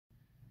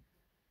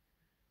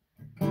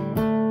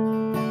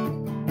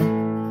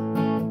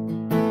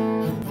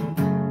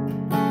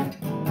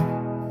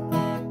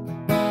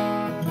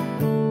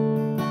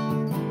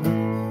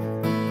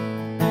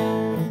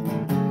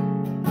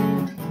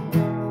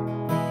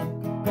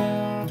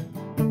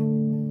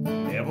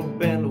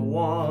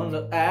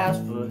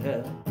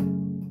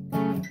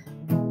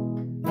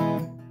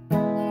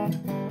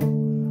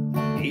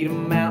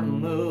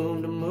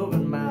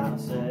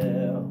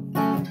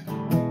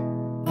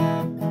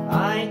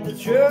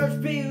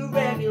church be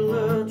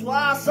regular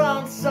twice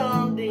on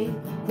Sunday,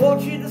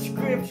 quote you the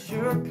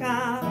scripture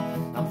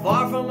kind. I'm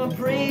far from a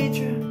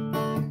preacher,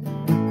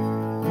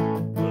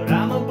 but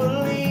I'm a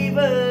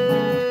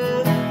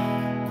believer.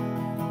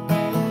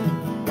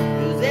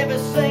 'Cause every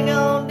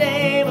single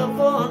day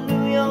before I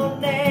knew your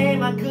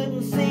name, I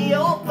couldn't see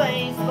your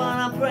face, but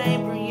I prayed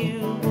for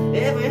you.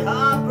 Every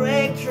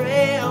heartbreak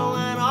trail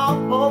and all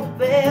hope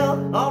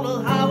failed, on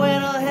the highway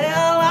to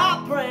hell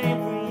I prayed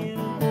for you.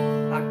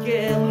 I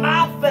kept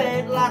my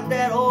faith like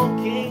that old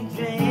King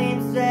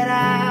James said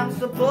I'm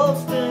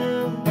supposed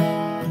to.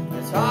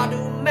 It's hard to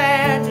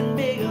imagine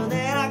bigger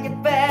than I could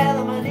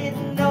fathom. I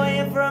didn't know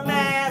you from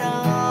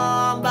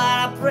Adam, but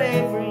I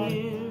prayed for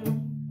you.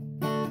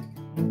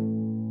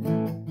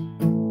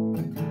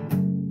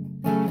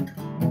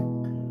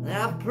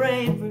 I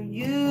prayed for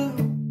you.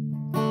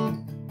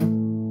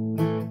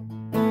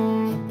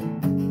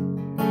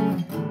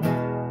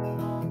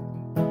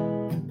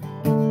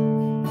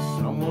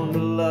 Someone to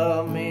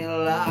love me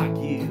like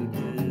you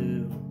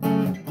do.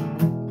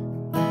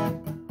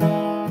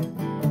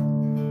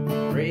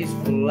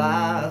 Graceful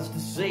eyes to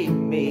see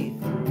me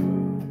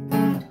through.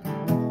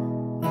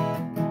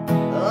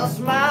 A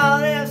smile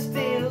that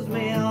steals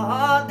me, a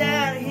heart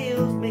that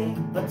heals me,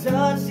 a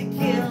touch that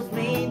kills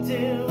me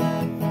too.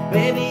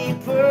 Baby,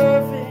 you're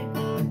perfect.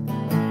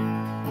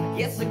 I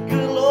guess the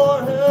good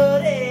Lord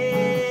heard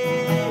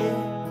it.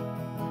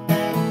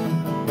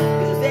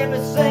 'Cause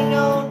every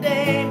single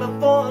day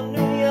before I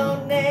knew your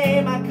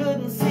name, I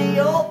couldn't see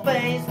your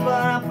face,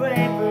 but I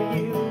prayed for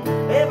you.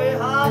 Every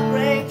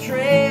heartbreak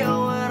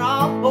trail and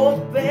all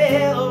hope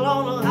failed,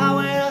 on the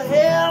highway to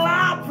hell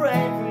I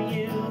prayed for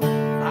you.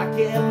 I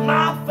kept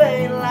my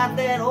faith like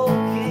that old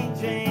King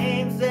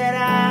James said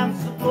I'm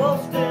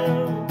supposed to.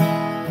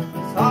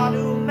 It's hard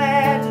to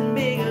imagine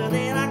bigger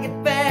than I could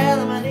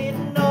fathom. I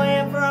didn't know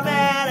you from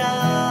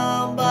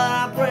Adam, but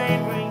I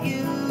prayed for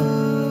you.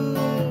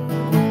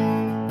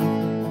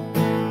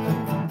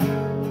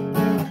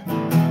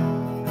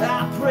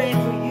 I prayed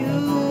for you.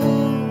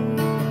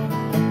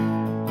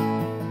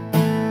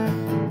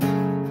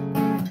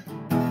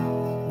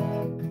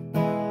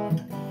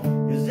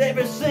 'Cause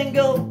every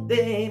single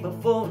day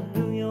before I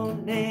knew your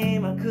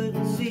name, I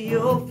couldn't see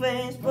your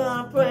face, but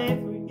I prayed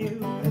for you.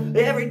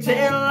 Every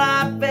tail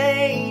light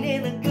fade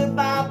in a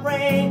goodbye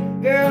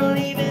rain, girl,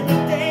 even the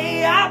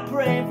day I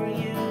prayed for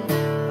you.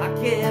 I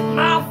kept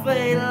my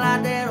faith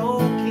like that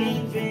old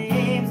King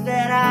James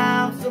that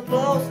I'm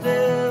supposed to.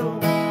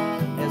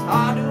 It's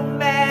hard to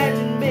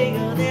imagine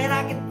bigger than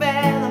I could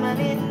fathom. I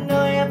didn't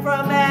know you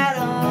from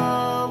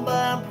Adam,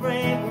 but I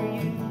prayed for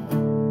you.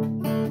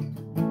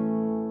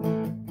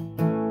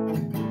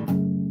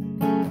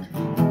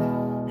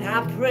 I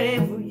pray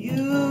for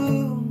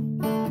you.